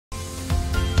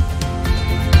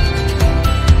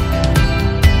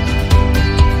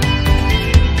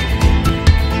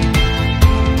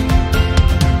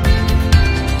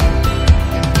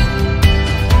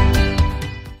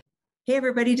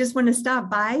everybody. Just want to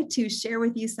stop by to share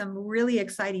with you some really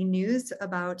exciting news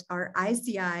about our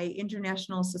ISEAI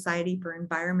International Society for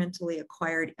Environmentally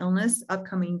Acquired Illness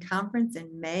upcoming conference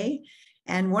in May.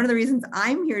 And one of the reasons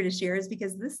I'm here to share is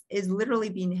because this is literally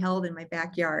being held in my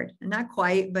backyard. Not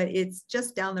quite, but it's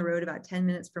just down the road, about 10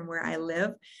 minutes from where I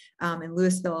live in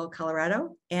Louisville,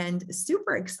 Colorado. And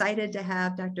super excited to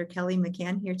have Dr. Kelly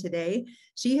McCann here today.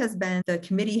 She has been the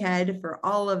committee head for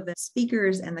all of the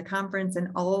speakers and the conference and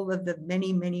all of the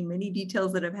many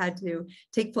details that have had to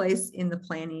take place in the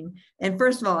planning. And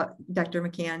first of all, Dr.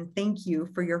 McCann, thank you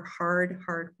for your hard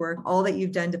work, all that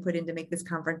you've done to put in to make this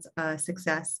conference a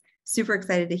success. Super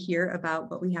excited to hear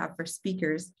about what we have for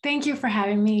speakers. Thank you for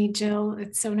having me, Jill.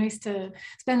 It's so nice to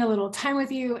spend a little time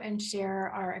with you and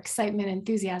share our excitement and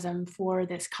enthusiasm for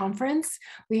this conference.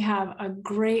 We have a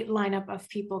great lineup of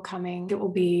people coming. It will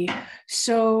be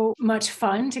so much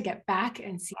fun to get back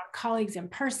and see our colleagues in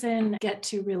person, get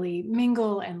to really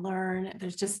mingle and learn.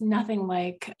 There's just nothing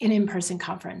like an in-person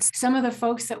conference. Some of the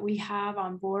folks that we have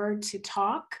on board to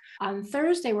talk, on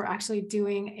Thursday, we're actually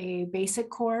doing a basic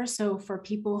course. So for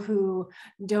people who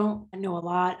don't know a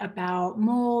lot about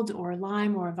mold or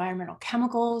Lyme or environmental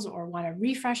chemicals or want a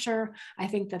refresher, I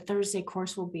think the Thursday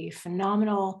course will be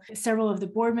phenomenal. Several of the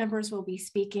board members will be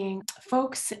speaking,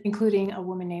 folks, including a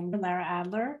woman named Lara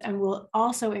Adler, and we'll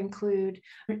also include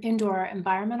indoor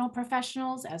environmental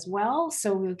professionals as well.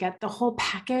 So we'll get the whole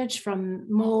package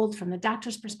from mold, from the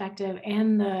doctor's perspective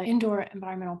and the indoor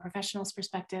environmental professionals'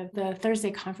 perspective. The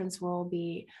Thursday conference will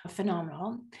be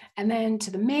phenomenal. And then to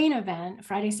the main event,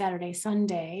 Friday, Saturday,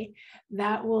 Sunday,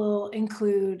 that will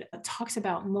include talks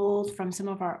about mold from some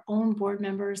of our own board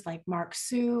members like Mark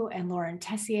Sue and Lauren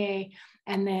Tessier,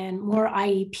 and then more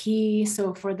IEP.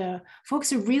 So for the folks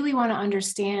who really want to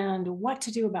understand what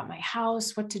to do about my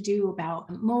house, what to do about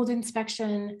mold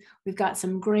inspection, we've got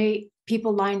some great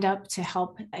people lined up to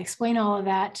help explain all of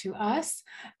that to us.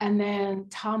 And then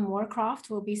Tom Moorcroft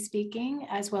will be speaking,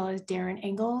 as well as Darren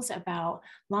Ingalls about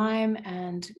Lyme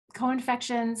and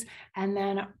co-infections. And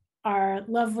then our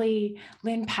lovely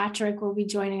Lynn Patrick will be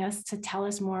joining us to tell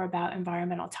us more about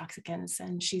environmental toxicants.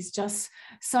 And she's just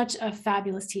such a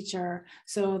fabulous teacher.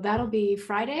 So that'll be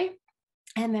Friday.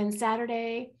 And then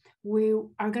Saturday, we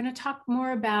are going to talk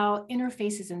more about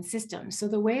interfaces and systems. So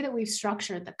the way that we've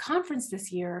structured the conference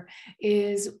this year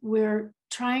is we're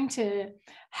trying to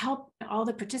help all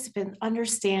the participants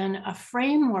understand a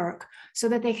framework so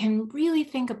that they can really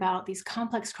think about these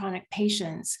complex chronic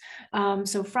patients.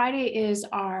 So Friday is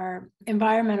our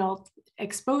environmental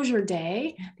exposure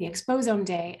day, the exposome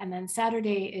day, and then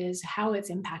Saturday is how it's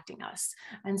impacting us.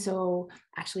 And so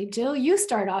actually, Jill, you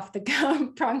start off the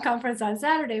prom conference on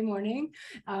Saturday morning,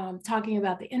 talking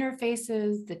about the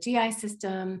interfaces, the GI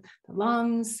system, the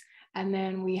lungs. And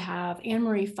then we have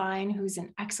Anne-Marie Fine, who's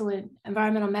an excellent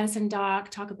environmental medicine doc,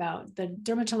 talk about the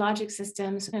dermatologic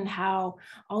systems and how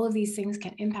all of these things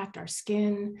can impact our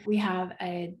skin. We have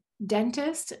a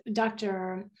dentist,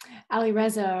 Dr.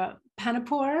 Alireza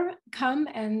Panapur, come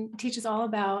and teach us all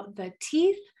about the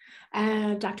teeth.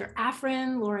 And Dr.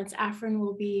 Lawrence Afrin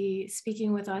will be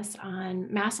speaking with us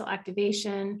on mast cell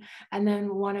activation. And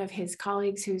then one of his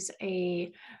colleagues who's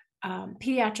a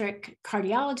pediatric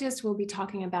cardiologist will be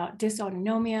talking about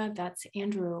dysautonomia. That's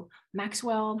Andrew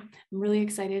Maxwell. I'm really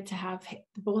excited to have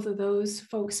both of those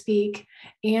folks speak.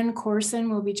 Ann Corson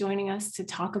will be joining us to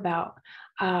talk about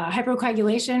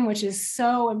hypercoagulation, which is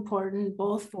so important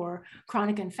both for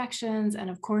chronic infections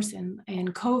and of course in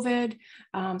COVID.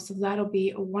 So that'll be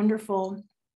a wonderful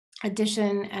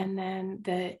addition. And then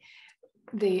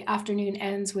the afternoon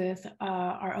ends with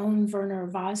our own Werner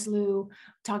Voslu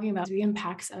talking about the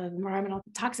impacts of environmental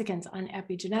toxicants on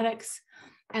epigenetics.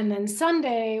 And then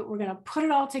Sunday, we're going to put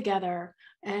it all together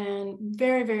and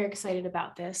very excited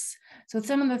about this. So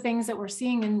some of the things that we're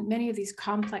seeing in many of these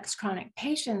complex chronic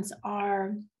patients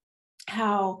are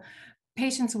how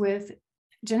patients with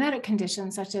genetic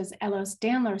conditions such as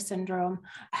Ehlers-Danlos syndrome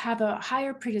have a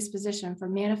higher predisposition for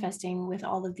manifesting with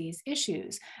all of these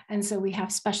issues. And so we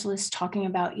have specialists talking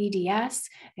about EDS,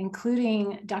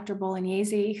 including Dr.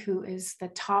 Bolognese, who is the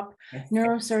top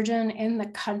neurosurgeon in the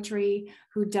country,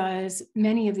 who does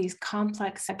many of these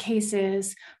complex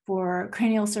cases for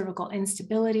cranial cervical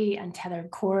instability and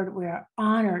tethered cord. We're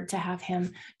honored to have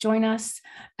him join us.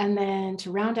 And then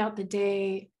to round out the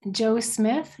day, Joe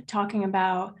Smith talking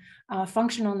about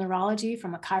functional neurology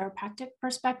from a chiropractic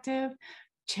perspective,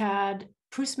 Chad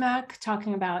Prusmak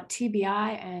talking about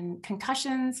TBI and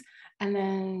concussions, and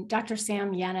then Dr.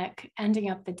 Sam Yannick ending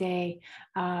up the day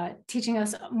teaching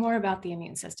us more about the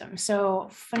immune system. So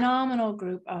phenomenal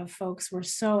group of folks. We're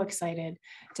so excited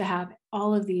to have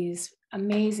all of these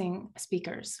amazing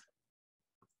speakers.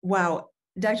 Wow.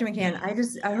 Dr. McCann,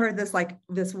 I heard this like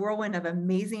this whirlwind of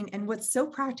amazing, and what's so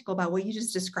practical about what you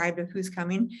just described of who's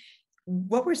coming.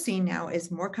 What we're seeing now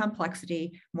is more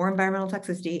complexity, more environmental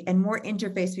toxicity, and more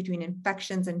interface between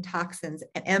infections and toxins,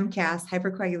 and MCAS,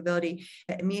 hypercoagulability.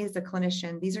 Me as a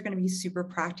clinician, these are going to be super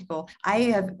practical. I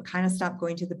have kind of stopped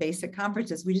going to the basic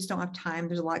conferences. We just don't have time.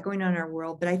 There's a lot going on in our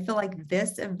world, but I feel like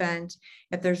this event,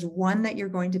 if there's one that you're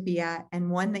going to be at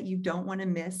and one that you don't want to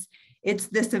miss, it's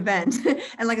this event.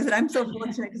 And like I said, I'm so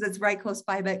fortunate because it's right close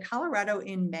by, but Colorado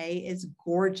in May is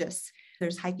gorgeous.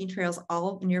 There's hiking trails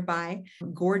all nearby,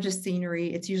 gorgeous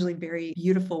scenery. It's usually very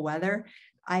beautiful weather.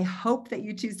 I hope that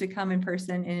you choose to come in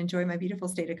person and enjoy my beautiful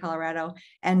state of Colorado.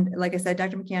 And like I said,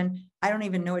 Dr. McCann, I don't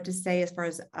even know what to say as far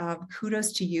as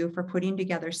kudos to you for putting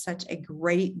together such a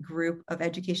great group of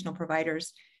educational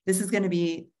providers. This is going to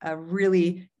be a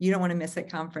really, you don't want to miss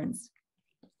it conference.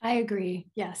 I agree.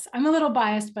 Yes. I'm a little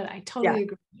biased, but I totally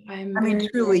agree. I mean,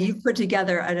 truly, you've put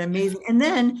together an amazing, and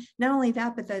then not only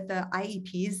that, but the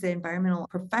IEPs, the environmental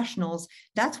professionals,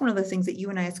 that's one of the things that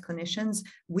you and I as clinicians,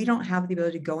 we don't have the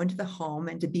ability to go into the home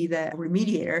and to be the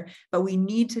remediator, but we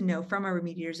need to know from our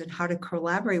remediators and how to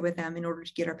collaborate with them in order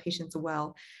to get our patients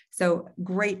well. So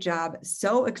great job.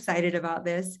 So excited about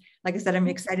this. Like I said, I'm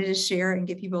excited to share and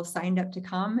get people signed up to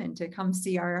come and to come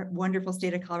see our wonderful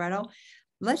state of Colorado.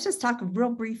 Let's just talk real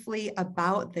briefly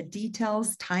about the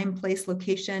details, time, place,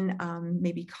 location,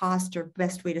 maybe cost or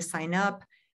best way to sign up.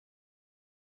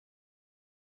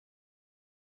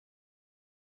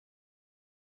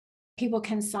 People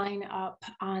can sign up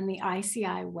on the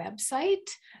ICI website.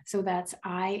 So that's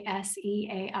ISEAI.org.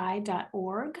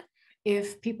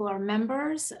 If people are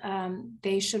members,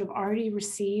 they should have already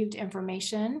received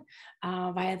information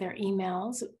via their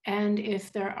emails. And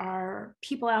if there are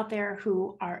people out there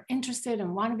who are interested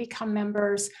and want to become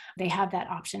members, they have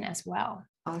that option as well.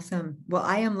 Awesome. Well,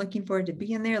 I am looking forward to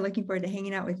being there, looking forward to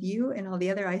hanging out with you and all the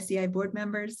other ICI board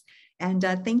members. And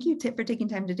thank you for taking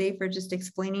time today for just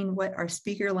explaining what our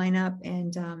speaker lineup,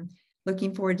 and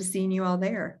looking forward to seeing you all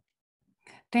there.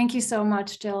 Thank you so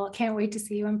much, Jill. Can't wait to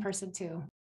see you in person too.